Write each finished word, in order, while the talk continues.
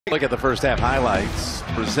Look at the first half highlights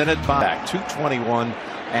presented by 221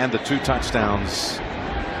 and the 2 touchdowns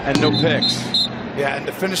and no picks. Yeah, and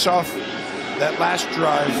to finish off that last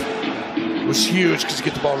drive was huge because you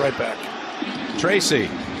get the ball right back. Tracy.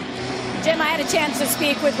 Jim, I had a chance to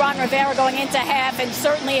speak with Ron Rivera going into half, and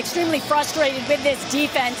certainly extremely frustrated with this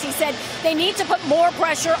defense. He said they need to put more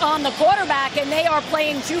pressure on the quarterback, and they are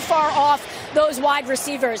playing too far off those wide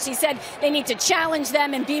receivers. He said they need to challenge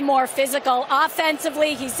them and be more physical.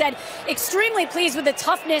 Offensively, he said extremely pleased with the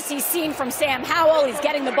toughness he's seen from Sam Howell. He's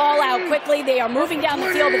getting the ball out quickly. They are moving down the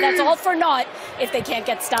field, but that's all for naught if they can't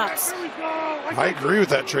get stops. I agree with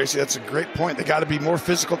that, Tracy. That's a great point. They got to be more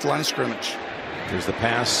physical at the line of scrimmage. Here's the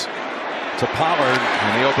pass to Pollard,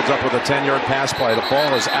 and he opens up with a 10-yard pass play. The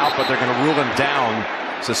ball is out, but they're going to rule him down.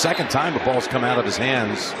 It's the second time the ball's come out of his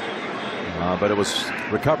hands, but it was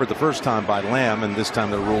recovered the first time by Lamb, and this time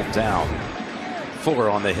they're ruled down. Fuller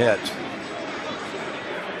on the hit.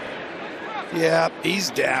 Yeah, he's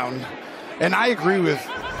down. And I agree with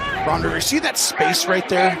Ron Rivera. See that space right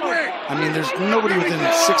there? I mean, there's nobody within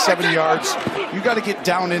 6-7 yards. You got to get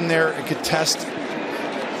down in there and contest.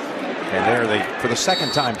 And there they, for the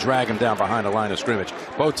second time, drag him down behind the line of scrimmage.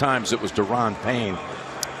 Both times it was Deron Payne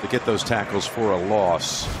to get those tackles for a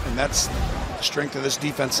loss. And that's the strength of this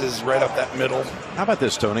defense, is right up that middle. How about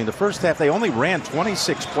this, Tony? The first half, they only ran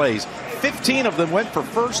 26 plays. 15 of them went for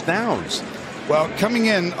first downs. Well, coming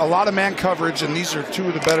in, a lot of man coverage, and these are two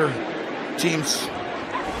of the better teams.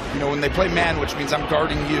 You know, when they play man, which means I'm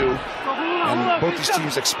guarding you. And both these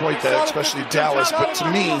teams exploit that, especially Dallas. But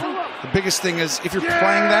to me, the biggest thing is if you're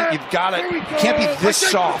playing that, you've got to, you can't be this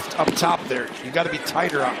soft up top there. You've got to be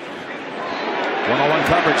tighter up. One-on-one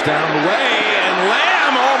coverage down the way, and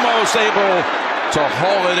Lamb almost able to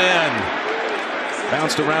haul it in.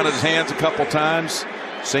 Bounced around his hands a couple times.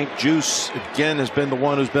 St. Juice again has been the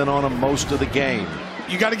one who's been on him most of the game.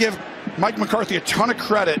 You got to give Mike McCarthy a ton of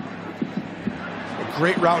credit. A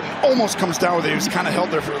great route, and almost comes down with it. He was kind of held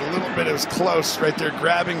there for a little bit. It was close right there,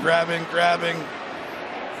 grabbing.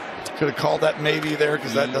 Could have called that maybe there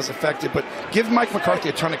because that does affect it. But give Mike McCarthy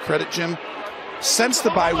a ton of credit, Jim. Since the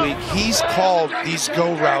bye week, he's called these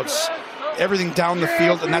go routes, everything down the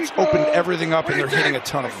field, and that's opened everything up, and they're hitting a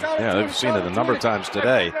ton of them. Yeah, they've seen it a number of times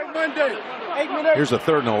today. Here's a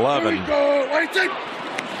 3rd and 11.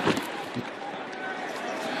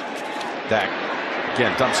 Dak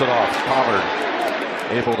again dumps it off. Pollard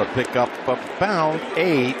able to pick up about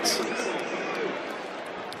 8.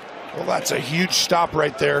 Well, that's a huge stop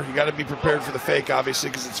right there. You got to be prepared for the fake, obviously,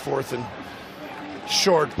 because it's 4th and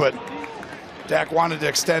short. But Dak wanted to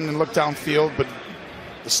extend and look downfield, but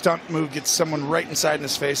the stunt move gets someone right inside in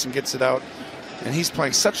his face and gets it out. And he's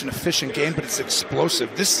playing such an efficient game, but it's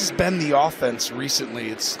explosive. This has been the offense recently.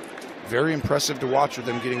 It's very impressive to watch with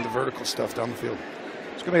them getting the vertical stuff down the field.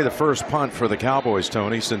 It's going to be the first punt for the Cowboys,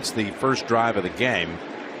 Tony, since the first drive of the game.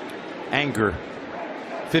 Anger,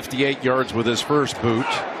 58 yards with his first boot.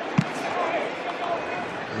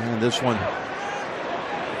 And this one,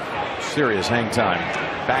 serious hang time.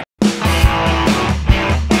 Back.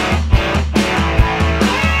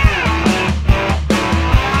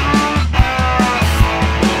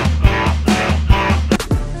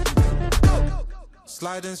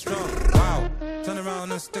 Sliding strong, wow. Turn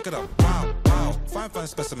around and stick it up, wow, wow. Fine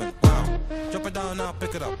specimen, wow. Drop it down now,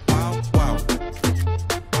 pick it up, wow, wow.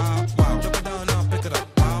 Wow, wow. Drop it down now, pick it up,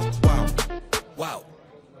 wow, wow. Wow.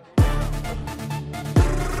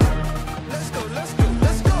 Let's go, let's go,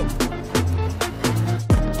 let's go.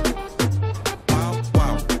 Wow,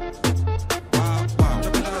 wow. Wow, wow.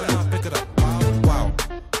 Drop it down now, pick it up, wow, wow.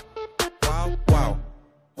 Wow, wow.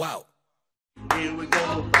 Wow. Here we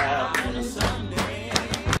go, wow.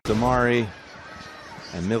 Damari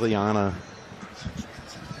and Miliana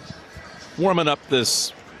warming up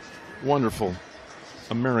this wonderful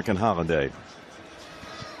American holiday.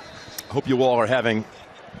 Hope you all are having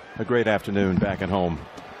a great afternoon back at home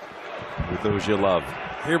with those you love.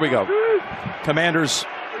 Here we go. Commanders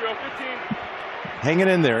hanging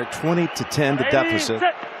in there at 20-10 the deficit.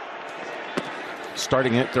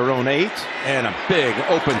 Starting at their own 8 and a big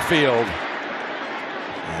open field.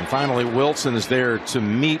 And finally, Wilson is there to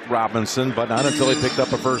meet Robinson, but not until he picked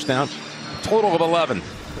up a first down. Total of 11.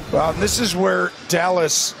 Well, this is where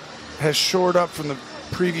Dallas has shored up from the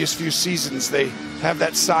previous few seasons. They have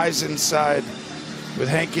that size inside with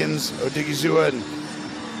Hankins, Odigizua, and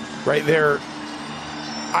right there.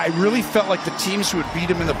 I really felt like the teams who would beat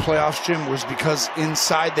him in the playoffs, Jim, was because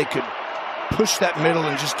inside they could push that middle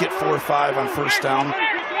and just get 4 or 5 on first down.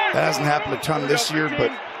 That hasn't happened a ton this year,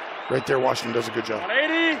 but right there, Washington does a good job.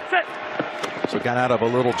 So got out of a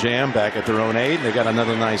little jam back at their own 8, and they got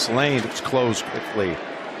another nice lane. It's closed quickly.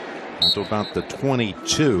 Down to about the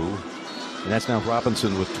 22. And that's now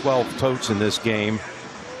Robinson with 12 totes in this game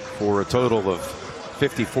for a total of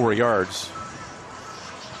 54 yards.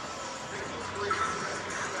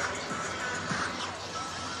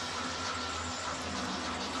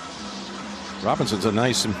 Robinson's a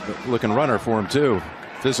nice looking runner for him too.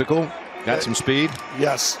 Physical, got some speed.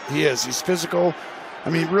 Yes, he is. He's physical. I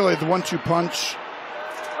mean, really, the 1-2 punch.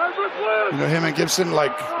 You know, him and Gibson,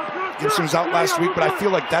 like, Gibson was out last week, but I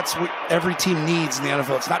feel like that's what every team needs in the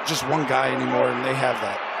NFL. It's not just one guy anymore, and they have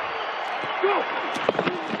that.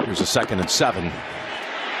 Here's a 2nd and 7.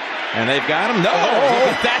 And they've got him. No,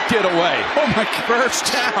 look at that get away. Oh, my God.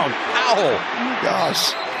 First down. Ow. Oh, my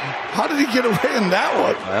gosh. How did he get away in that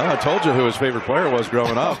one? Well, I told you who his favorite player was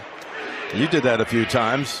growing up. You did that a few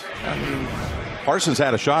times. I mean, Parsons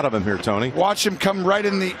had a shot of him here, Tony. watch him come right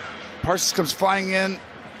in the. Parsons comes flying in.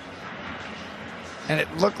 And it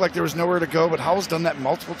looked like there was nowhere to go, but Howell's done that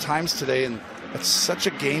multiple times today, and that's such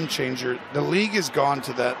a game changer. The league has gone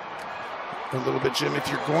to that a little bit, Jim. If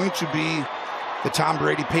you're going to be the Tom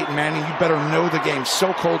Brady, Peyton Manning, you better know the game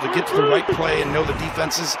so cold to get to the right play and know the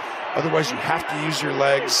defenses. Otherwise, you have to use your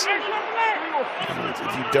legs. And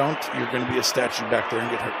if you don't, you're going to be a statue back there and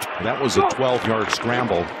get hurt. That was a 12-yard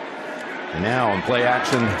scramble. And now in play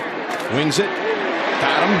action, wings it.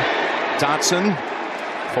 Got him. Dotson.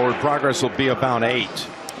 Forward progress will be about 8.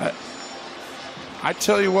 I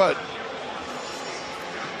tell you what,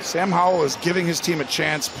 Sam Howell is giving his team a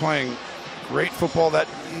chance, playing great football. That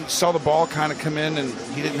you saw the ball kind of come in and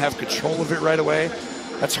he didn't have control of it right away.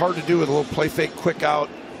 That's hard to do with a little play fake, quick out.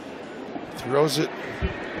 Throws it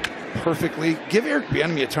perfectly. Give Eric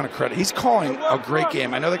Bieniemy a ton of credit. He's calling a great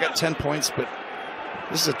game. I know they got 10 points, but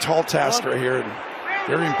this is a tall task right here, and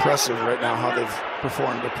very impressive right now how they've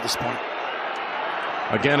performed up to this point.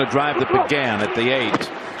 Again, a drive that began at the 8.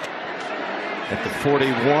 At the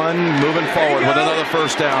 41, moving forward with another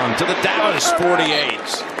first down to the Dallas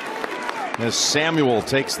 48. As Samuel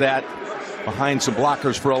takes that behind some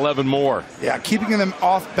blockers for 11 more. Yeah, keeping them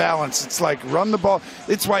off balance. It's like run the ball.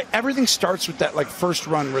 It's why everything starts with that like first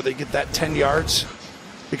run where they get that 10 yards.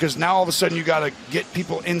 Because now all of a sudden you got to get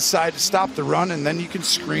people inside to stop the run, and then you can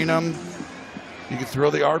screen them. You can throw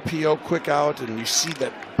the RPO quick out, and you see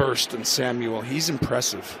that burst in Samuel. He's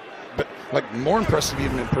impressive, but like more impressive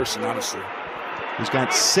even in person, honestly. He's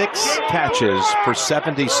got 6 catches for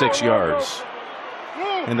 76 yards.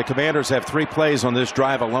 And the Commanders have 3 plays on this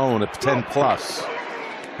drive alone of 10 plus.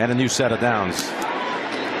 And a new set of downs.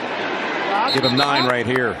 Give him 9 right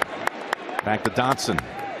here. Back to Dotson.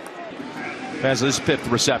 Has his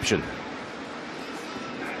 5th reception.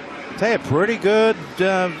 Tell you, pretty good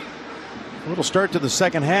little start to the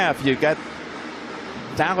second half. You got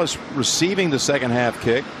Dallas receiving the second half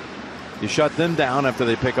kick. You shut them down after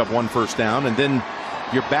they pick up 1 first down, and then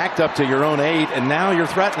you're backed up to your own 8, and now you're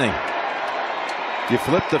threatening. You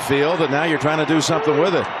flip the field, and now you're trying to do something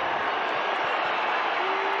with it.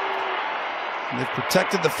 They've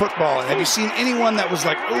protected the football. Have you seen anyone that was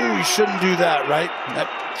like, oh, you shouldn't do that, right? That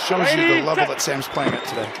shows you the level that Sam's playing at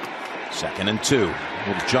today. 2nd and 2.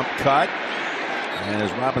 Little jump cut. And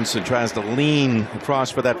as Robinson tries to lean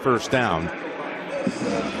across for that first down.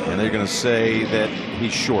 And they're going to say that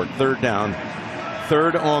he's short. 3rd down.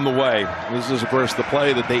 3rd on the way. This is, of course, the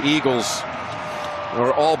play that the Eagles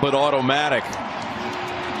are all but automatic.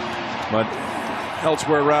 But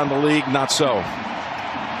elsewhere around the league, not so.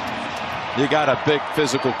 You got a big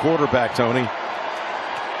physical quarterback, Tony.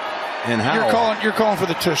 And how you're calling for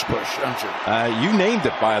the tush push, aren't you? You named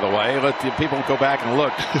it, by the way. Let people go back and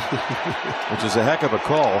look, which is a heck of a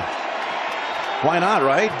call. Why not,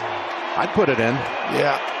 right? I'd put it in.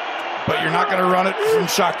 Yeah, but you're not going to run it from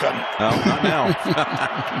shotgun. No, not now.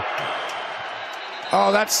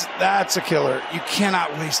 Oh, that's a killer. You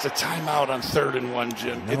cannot waste a timeout on 3rd and 1,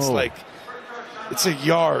 Jim. No. It's like it's a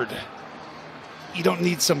yard. You don't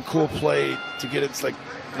need some cool play to get it. It's like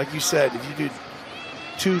you said, if you do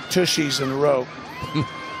 2 tushies in a row,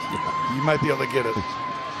 you might be able to get it.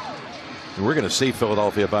 We're going to see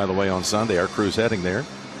Philadelphia, by the way, on Sunday. Our crew's heading there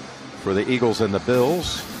for the Eagles and the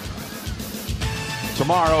Bills.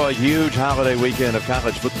 Tomorrow, a huge holiday weekend of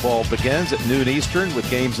college football begins at noon Eastern with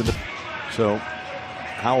games in the. So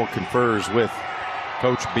Howell confers with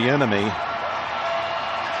Coach Bieniemy.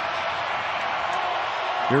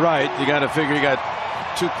 You're right. You got to figure you got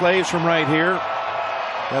 2 plays from right here.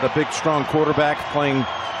 Got a big, strong quarterback playing,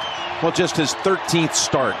 well, just his 13th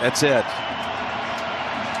start. That's it.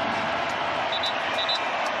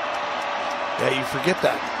 Yeah, you forget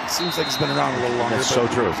that. It seems like he's been around a little longer. That's so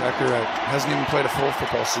true. Exactly right. Hasn't even played a full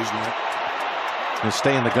football season yet. Going to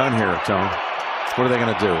stay in the gun here, Tone. What are they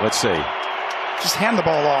going to do? Let's see. just hand the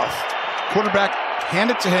ball off. Quarterback, hand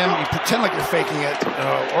it to him. You pretend like you're faking it,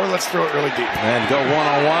 or let's throw it really deep. And go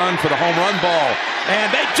one-on-one for the home run ball.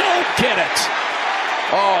 And they don't get it.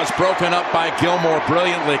 Oh, it's broken up by Gilmore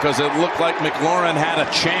brilliantly because it looked like McLaurin had a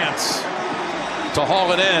chance to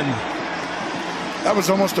haul it in. That was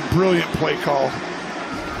almost a brilliant play call.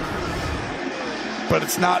 But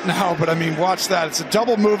it's not now. But I mean, watch that. It's a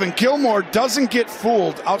double move, and Gilmore doesn't get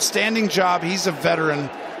fooled. Outstanding job. He's a veteran.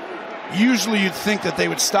 Usually you'd think that they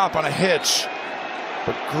would stop on a hitch,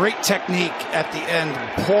 but great technique at the end,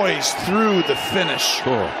 poised through the finish.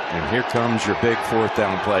 Cool. And here comes your big fourth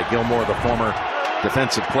down play. Gilmore, the former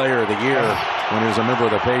defensive player of the year when he was a member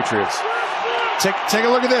of the Patriots. Take a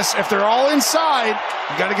look at this. If they're all inside,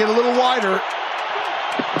 you got to get a little wider.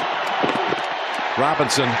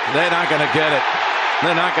 Robinson, they're not going to get it.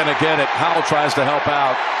 They're not going to get it. Howell tries to help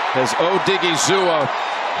out as Odigizua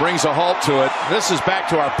brings a halt to it. This is back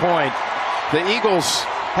to our point. The Eagles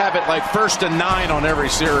have it like 1st and 9 on every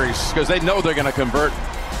series because they know they're going to convert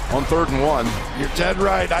on 3rd and 1. You're dead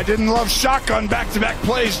right. I didn't love shotgun back-to-back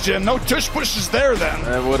plays, Jim. No tush pushes there then.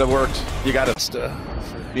 It would have worked. You got it.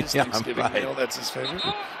 Yeah, Thanksgiving meal. That's his favorite.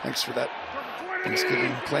 Thanks for that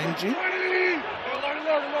Thanksgiving claim, G.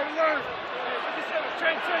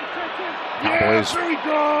 Cowboys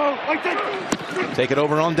take it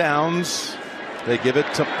over on downs. They give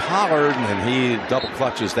it to Pollard, and he double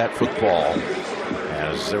clutches that football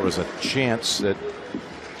as there was a chance that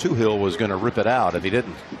Toohill was going to rip it out if he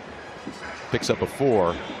didn't. Picks up a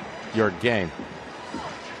 4-yard gain.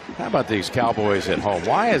 How about these Cowboys at home?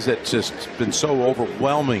 Why has it just been so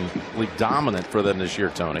overwhelmingly dominant for them this year,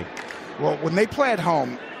 Tony? Well, when they play at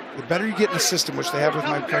home, the better you get in the system, which they have with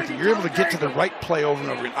Mike McCarthy, you're able to get to the right play over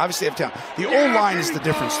and over again. Obviously, they have talent. The O-line is the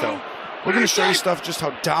difference, though. We're going to show you stuff just how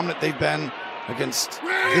dominant they've been against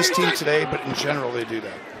this team today, but in general, they do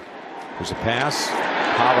that. There's a pass.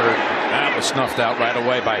 Pollard, that was snuffed out right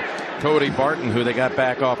away by Cody Barton, who they got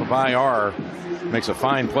back off of IR. Makes a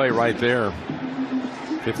fine play right there.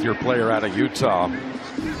 5th-year player out of Utah.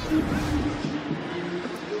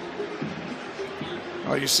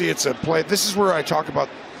 Oh, you see, it's a play. This is where I talk about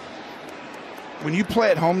when you play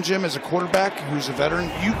at home, Jim, as a quarterback who's a veteran,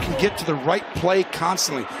 you can get to the right play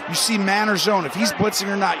constantly. You see man or zone. If he's blitzing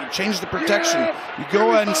or not, you change the protection. You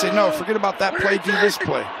go ahead and say, no, forget about that play, do this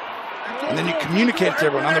play. And then you communicate to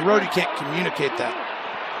everyone. On the road, you can't communicate that.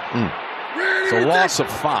 It's a loss of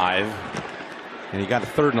 5. And he got a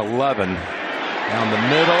 3rd and 11. Down the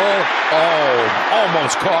middle. Oh,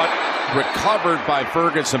 almost caught. Recovered by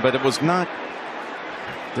Ferguson, but it was not.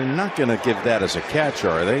 They're not going to give that as a catch,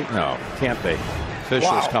 are they? No, can't they?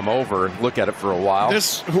 Officials come over and look at it for a while.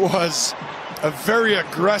 This was a very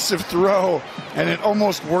aggressive throw, and it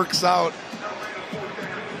almost works out.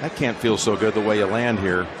 That can't feel so good the way you land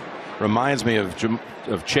here. Reminds me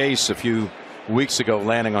of Chase a few weeks ago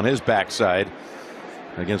landing on his backside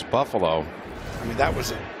against Buffalo. I mean, that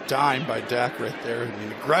was a dime by Dak right there. I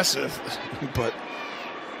mean, aggressive, but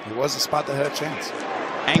it was a spot that had a chance.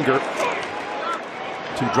 Anger.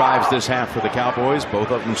 2 drives this half for the Cowboys.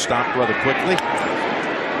 Both of them stopped rather quickly.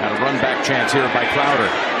 Got a run back chance here by Crowder.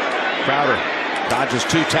 Crowder dodges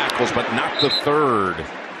 2 tackles, but not the 3rd.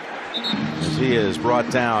 As he is brought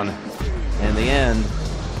down in the end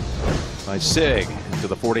by Sig into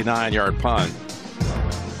the 49-yard punt.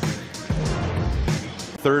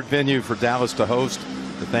 3rd venue for Dallas to host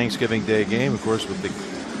the Thanksgiving Day game, of course, with the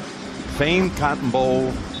famed Cotton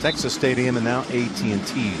Bowl, Texas Stadium, and now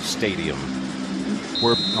AT&T Stadium.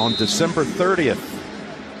 We're on December 30th.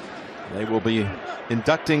 They will be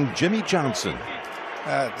inducting Jimmy Johnson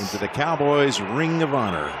into the Cowboys Ring of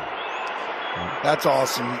Honor. That's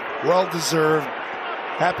awesome. Well deserved.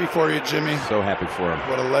 Happy for you, Jimmy. So happy for him.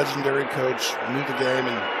 What a legendary coach. Knew the game.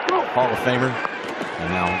 And Hall of Famer.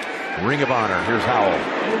 And now Ring of Honor. Here's Howell.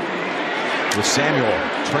 With Samuel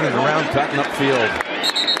turning around, cutting upfield.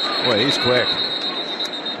 Boy, he's quick.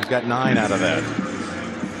 He's got 9 out of that.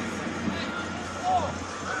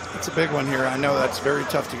 It's a big one here. I know that's very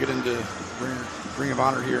tough to get into Ring of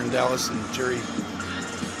Honor here in Dallas, and Jerry,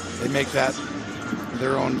 they make that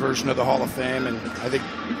their own version of the Hall of Fame, and I think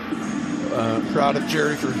proud of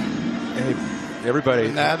Jerry for everybody.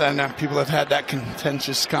 That. I know people have had that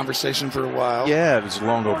contentious conversation for a while. Yeah, it was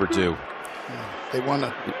long overdue. They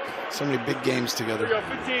won so many big games together.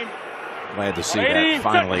 Glad to see that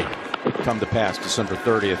finally come to pass December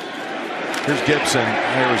 30th. Here's Gibson.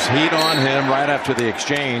 There's heat on him right after the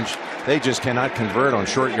exchange. They just cannot convert on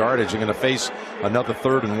short yardage. They're going to face another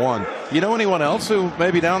 3rd and 1. You know anyone else who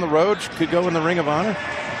maybe down the road could go in the Ring of Honor?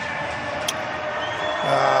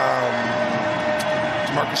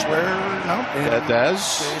 Marcus Ware, no.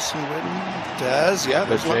 Dez. Jason Witten. Dez, yeah.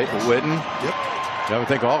 There's Witten. Yep. I would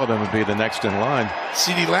think all of them would be the next in line.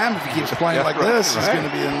 CeeDee Lamb, if he keeps playing like this, is going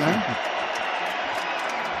to be in there.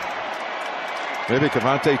 Maybe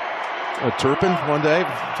Cavante Turpin one day,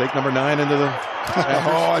 take number 9 into the.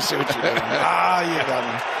 Oh, I see what you're doing. You got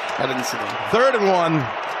me. I didn't see that. 3rd and 1.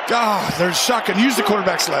 God, there's shotgun. Use the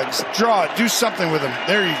quarterback's legs. Draw it. Do something with him.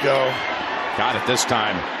 There you go. Got it this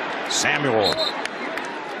time. Samuel.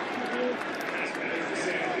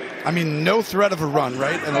 I mean, no threat of a run,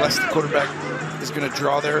 right? Unless the quarterback is going to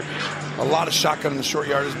draw there. A lot of shotgun in the short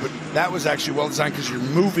yardage, but that was actually well designed because you're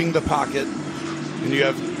moving the pocket, and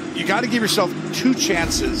you got to give yourself 2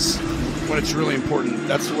 chances when it's really important.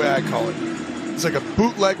 That's the way I call it. It's like a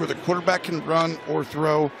bootleg where the quarterback can run or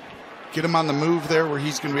throw. Get him on the move there where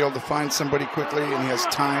he's going to be able to find somebody quickly and he has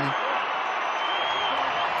time.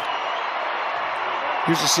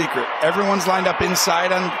 Here's the secret. Everyone's lined up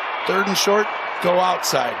inside on 3rd and short. Go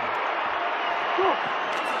outside.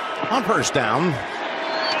 On 1st down.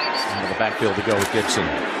 Into the backfield to go with Gibson.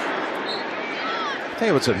 I'll tell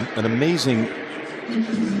you what's an amazing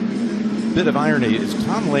bit of irony is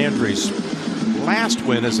Tom Landry's last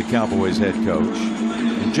win as a Cowboys head coach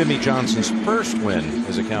and Jimmy Johnson's first win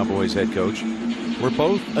as a Cowboys head coach were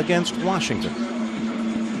both against Washington.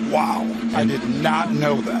 Wow. I did not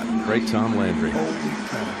know that. Great Tom Landry. Holy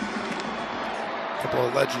cow. A couple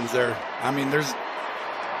of legends there. I mean,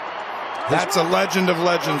 that's a legend of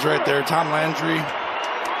legends right there. Tom Landry.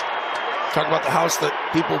 Talk about the house that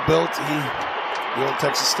people built. The old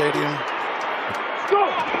Texas Stadium.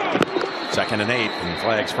 2nd and 8 and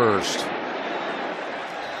flags first.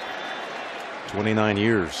 29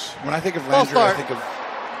 years. When I think of Landry, I think of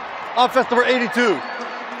offense number 82.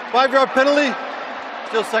 5-yard penalty.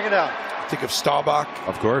 Still 2nd down. I think of Staubach.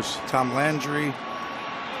 Of course. Tom Landry.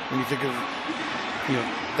 When you think of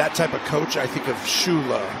that type of coach, I think of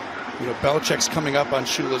Shula. Belichick's coming up on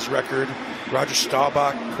Shula's record. Roger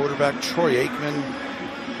Staubach, quarterback. Troy Aikman.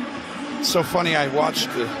 It's so funny. I watched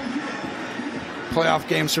the playoff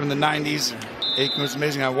games from the 90s. Aikman was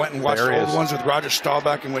amazing. I went and watched all the ones with Roger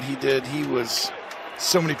Staubach and what he did. He was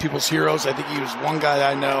so many people's heroes. I think he was one guy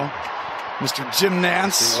I know. Mr. Jim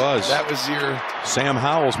Nance. He was. That was your... Sam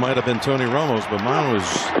Howell's might have been Tony Romo's, but mine was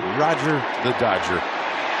Roger the Dodger.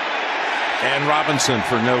 And Robinson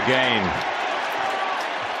for no gain.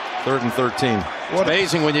 3rd and 13. It's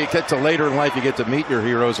amazing when you get to later in life, you get to meet your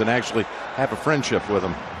heroes and actually have a friendship with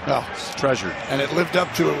them. Oh, it's treasured. And it lived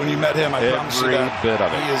up to it when you met him. I promise you that. Every bit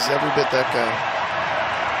of it. He is every bit that guy.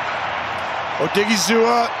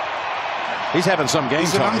 Odigizua. He's having some game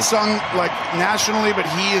He's an unsung, nationally, but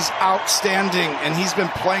he is outstanding, and he's been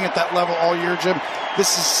playing at that level all year, Jim.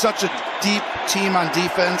 This is such a deep team on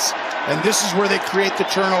defense, and this is where they create the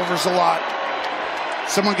turnovers a lot.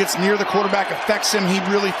 Someone gets near the quarterback, affects him. He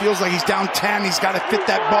really feels like he's down 10. He's got to fit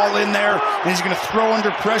that ball in there, and he's going to throw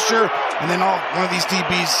under pressure, and then one of these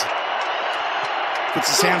DBs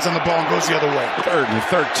gets his hands on the ball and goes the other way. 3rd and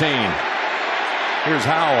 13. Here's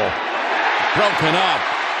Howell. Broken up.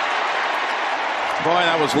 Boy,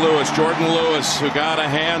 that was Lewis, Jordan Lewis, who got a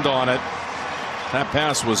hand on it. That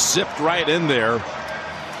pass was zipped right in there.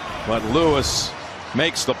 But Lewis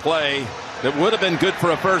makes the play that would have been good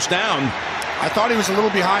for a 1st down. I thought he was a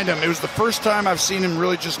little behind him. It was the first time I've seen him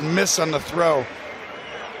really just miss on the throw.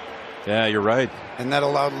 Yeah, you're right. And that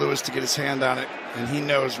allowed Lewis to get his hand on it. And he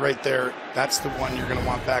knows right there, that's the one you're going to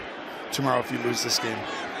want back tomorrow if you lose this game.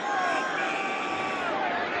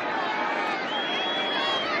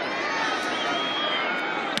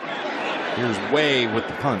 Here's Way with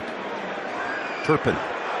the punt. Turpin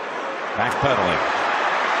backpedaling.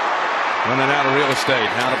 Running out of real estate.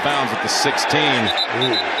 Out of bounds at the 16.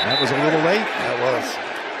 Ooh, that was a little late.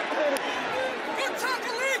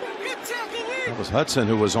 That was Hudson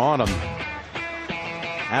who was on him.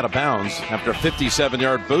 Out of bounds after a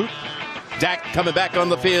 57-yard boot. Dak coming back on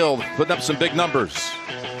the field, putting up some big numbers.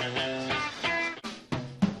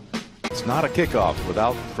 It's not a kickoff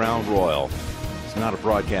without Crown Royal. It's not a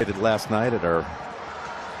broadcast. Last night at our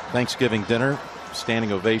Thanksgiving dinner,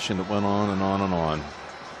 standing ovation that went on and on and on,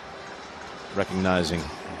 recognizing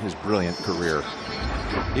his brilliant career.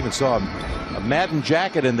 Even saw a Madden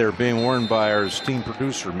jacket in there being worn by our esteemed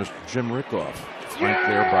producer, Mr. Jim Rickoff. Flanked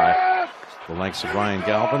there by the likes of Ryan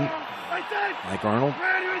Galvin, Mike Arnold.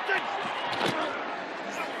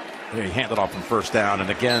 There, he handed off from 1st down, and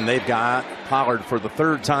again they've got Pollard for the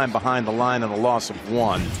 3rd time behind the line and a loss of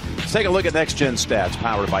 1. Let's take a look at Next Gen Stats,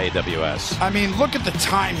 powered by AWS. I mean, look at the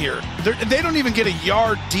time here. They don't even get a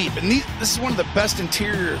yard deep, and this is one of the best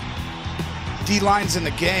interior D-lines in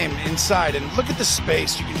the game inside, and look at the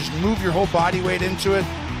space. You can just move your whole body weight into it.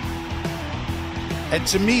 And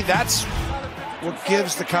to me, that's what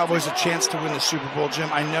gives the Cowboys a chance to win the Super Bowl, Jim.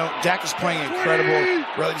 I know Dak is playing incredible,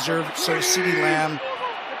 really deserved, so is CeeDee Lamb,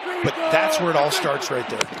 but that's where it all starts right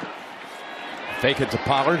there. Fake it to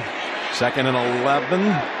Pollard, 2nd and 11,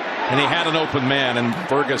 and he had an open man, and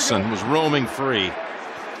Ferguson was roaming free.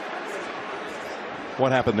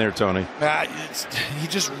 What happened there, Tony? He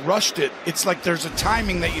just rushed it. It's like there's a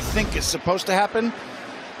timing that you think is supposed to happen,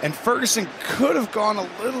 and Ferguson could have gone a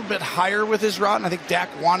little bit higher with his route, and I think Dak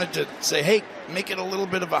wanted to say, hey, make it a little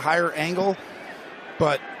bit of a higher angle,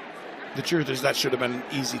 but the truth is that should have been an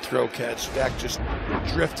easy throw catch. Dak just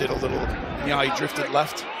drifted a little. You know how he drifted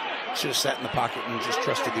left? Should have sat in the pocket and just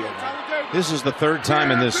trusted the overrun. This is the 3rd time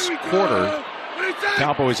in this quarter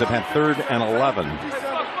Cowboys have had 3rd and 11.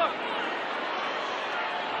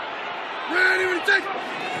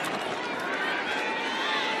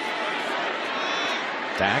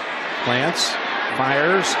 Dak plants,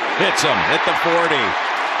 fires, hits him, hit the 40.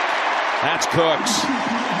 That's Cooks.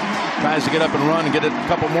 Tries to get up and run and get a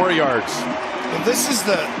couple more yards. Well, this is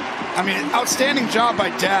outstanding job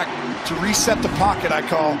by Dak to reset the pocket, I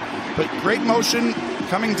call. But great motion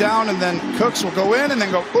coming down, and then Cooks will go in and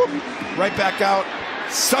then go right back out.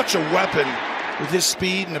 Such a weapon with his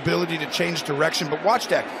speed and ability to change direction. But watch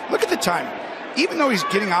Dak. Look at the time. Even though he's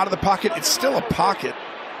getting out of the pocket, it's still a pocket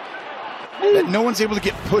that no one's able to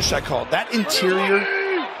get pushed, I call it. That interior,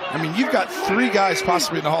 you've got 3 guys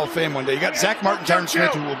possibly in the Hall of Fame one day. You got Zach Martin, Tyron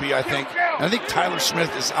Smith, who will be, I think. And I think Tyler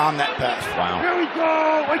Smith is on that path. Wow. Here we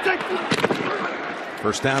go.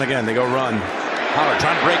 First down again. They go run. Pollard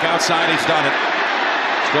trying to break outside. He's done it.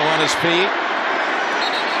 Still on his feet.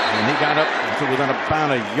 And he got up to within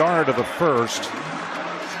about a yard of a first.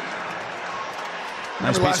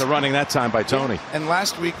 Nice piece of running that time by Tony. And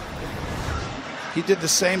last week, he did the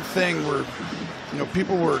same thing where,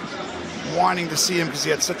 people were wanting to see him because he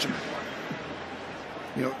had such a,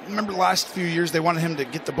 remember the last few years they wanted him to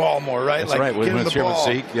get the ball more, right? That's right, with him the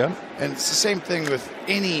ball. Yeah. And it's the same thing with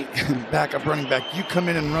any backup running back. You come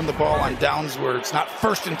in and run the ball on downs where it's not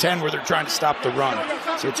 1st and 10 where they're trying to stop the run.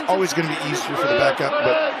 So it's always going to be easier for the backup,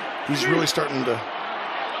 but he's really starting to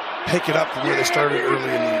pick it up from where they started early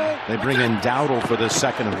in the year. They bring in Dowdle for this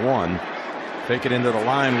 2nd and 1. Fake it into the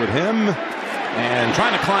line with him. And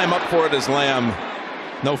trying to climb up for it is Lamb.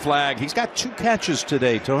 No flag. He's got 2 catches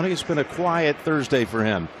today, Tony. It's been a quiet Thursday for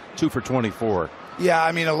him. 2 for 24. Yeah,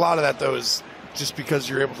 a lot of that, though, is just because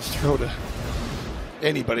you're able to throw to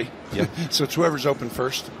anybody. Yep. So it's whoever's open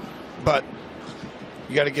first. But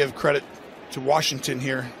you got to give credit to Washington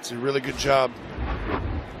here. It's a really good job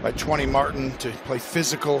by 20 Martin to play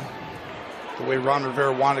physical the way Ron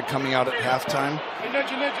Rivera wanted coming out at halftime.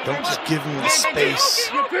 Don't just give him the space.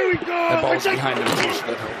 That ball's behind him too, so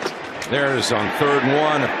that helps. There's on 3rd and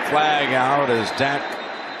 1, a flag out as Dak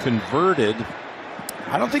converted.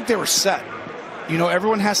 I don't think they were set.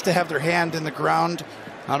 Everyone has to have their hand in the ground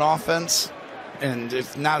on offense, and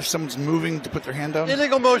if someone's moving to put their hand down.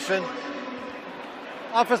 Illegal motion.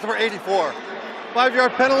 Offense number 84.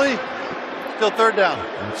 5-yard penalty. Still 3rd down.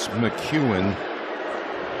 That's McEwen.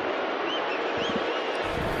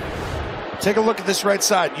 Take a look at this right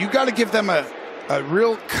side. You got to give them a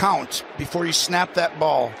real count before you snap that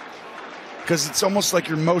ball, because it's almost like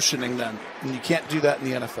you're motioning them, and you can't do that in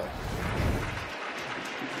the NFL.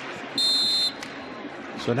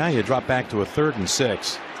 So now you drop back to a 3rd and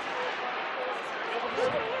 6.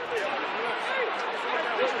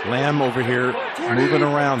 Lamb over here moving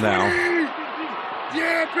around now.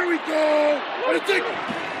 Yeah, here we go.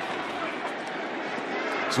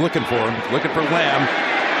 He's looking for him, looking for Lamb.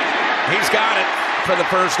 He's got it for the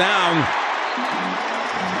 1st down.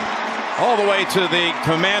 All the way to the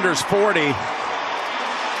Commanders' 40.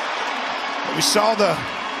 We saw the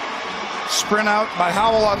sprint out by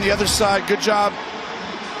Howell on the other side. Good job.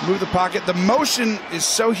 Move the pocket. The motion is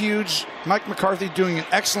so huge. Mike McCarthy doing an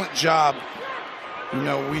excellent job.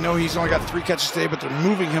 We know he's only got 3 catches today, but they're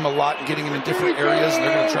moving him a lot and getting him in different areas, and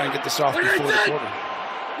they're going to try and get this off before the quarter.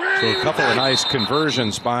 So a couple of nice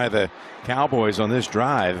conversions by the Cowboys on this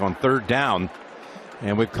drive on 3rd down.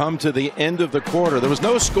 And we've come to the end of the quarter. There was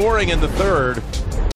no scoring in the 3rd.